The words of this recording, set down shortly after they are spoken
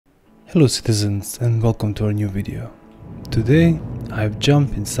Hello citizens and welcome to our new video. Today I've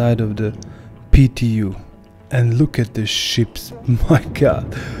jumped inside of the PTU and look at the ships. My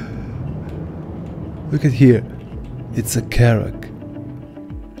god, look at here, it's a Karak.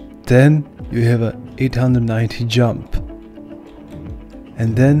 Then you have a 890 jump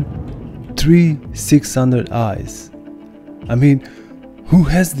and then 3 600Is. I mean, who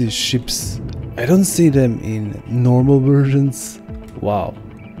has these ships? I don't see them in normal versions. Wow,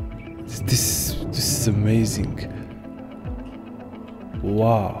 this is amazing.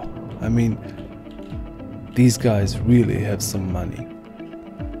 Wow, I mean, these guys really have some money.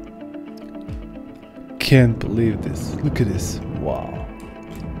 Can't believe this. Look at this. Wow,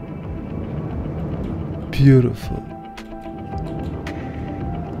 beautiful.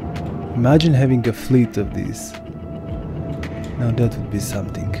 Imagine having a fleet of these. Now that would be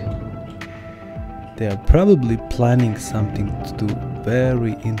something. They are probably planning something to do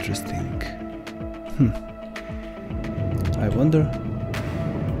very interesting. I wonder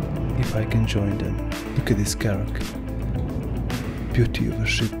if I can join them. Look at this Karak. Beauty of a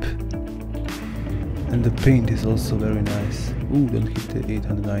ship. And the paint is also very nice. Ooh, don't hit the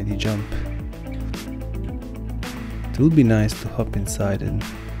 890 jump. It will be nice to hop inside and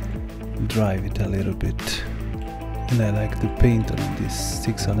drive it a little bit. And I like the paint on this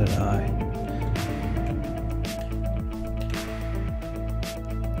 600i.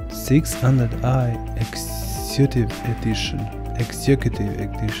 600i Executive Edition.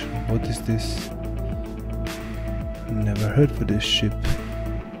 What is this? Never heard for this ship.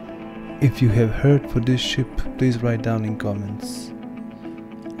 If you have heard for this ship, please write down in comments.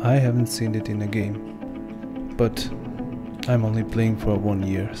 I haven't seen it in a game, but I'm only playing for 1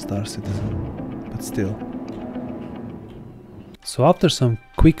 year Star Citizen, but still. So after some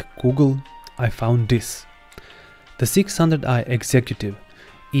quick Google, I found this. The 600i Executive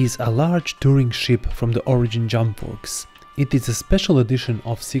is a large touring ship from the Origin Jumpworks. It is a special edition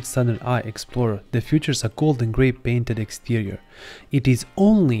of 600i Explorer that features a gold and grey painted exterior. It is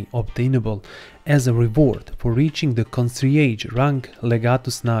only obtainable as a reward for reaching the Concierge rank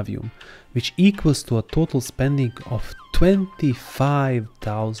Legatus Navium, which equals to a total spending of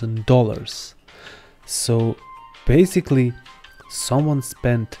 $25,000. So basically someone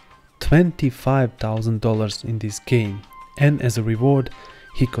spent $25,000 in this game, and as a reward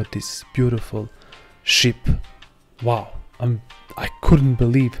he got this beautiful ship. Wow, I couldn't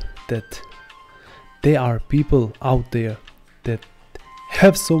believe that there are people out there that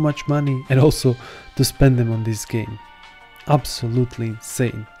have so much money and also to spend them on this game. Absolutely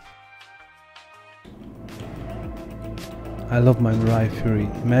insane. I love my Mirai Fury.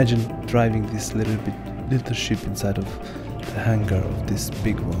 Imagine driving this little ship inside of the hangar of these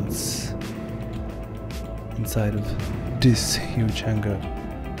big ones. Inside of this huge hangar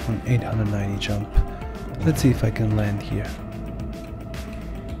on 890 jump. Let's see if I can land here.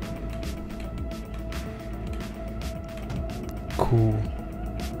 Cool.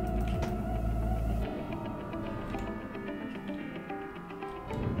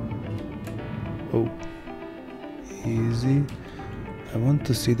 Oh, easy. I want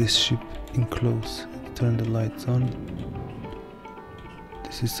to see this ship in close. Turn the lights on.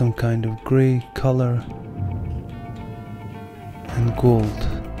 This is some kind of gray color and gold.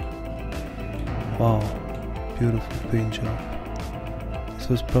 Wow, beautiful paint job. This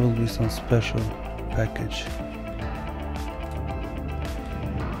was probably some special package.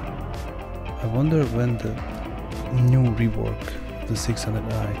 I wonder when the new rework of the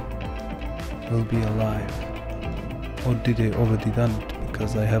 600i will be alive, or did they already done it,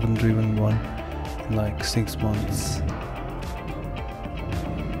 because I haven't driven one in like 6 months.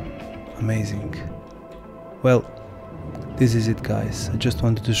 Amazing. Well, this is it guys. I just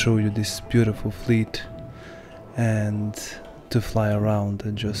wanted to show you this beautiful fleet and to fly around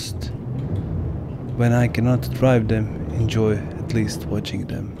and just, when I cannot drive them, enjoy at least watching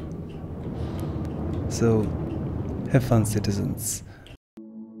them. So have fun citizens.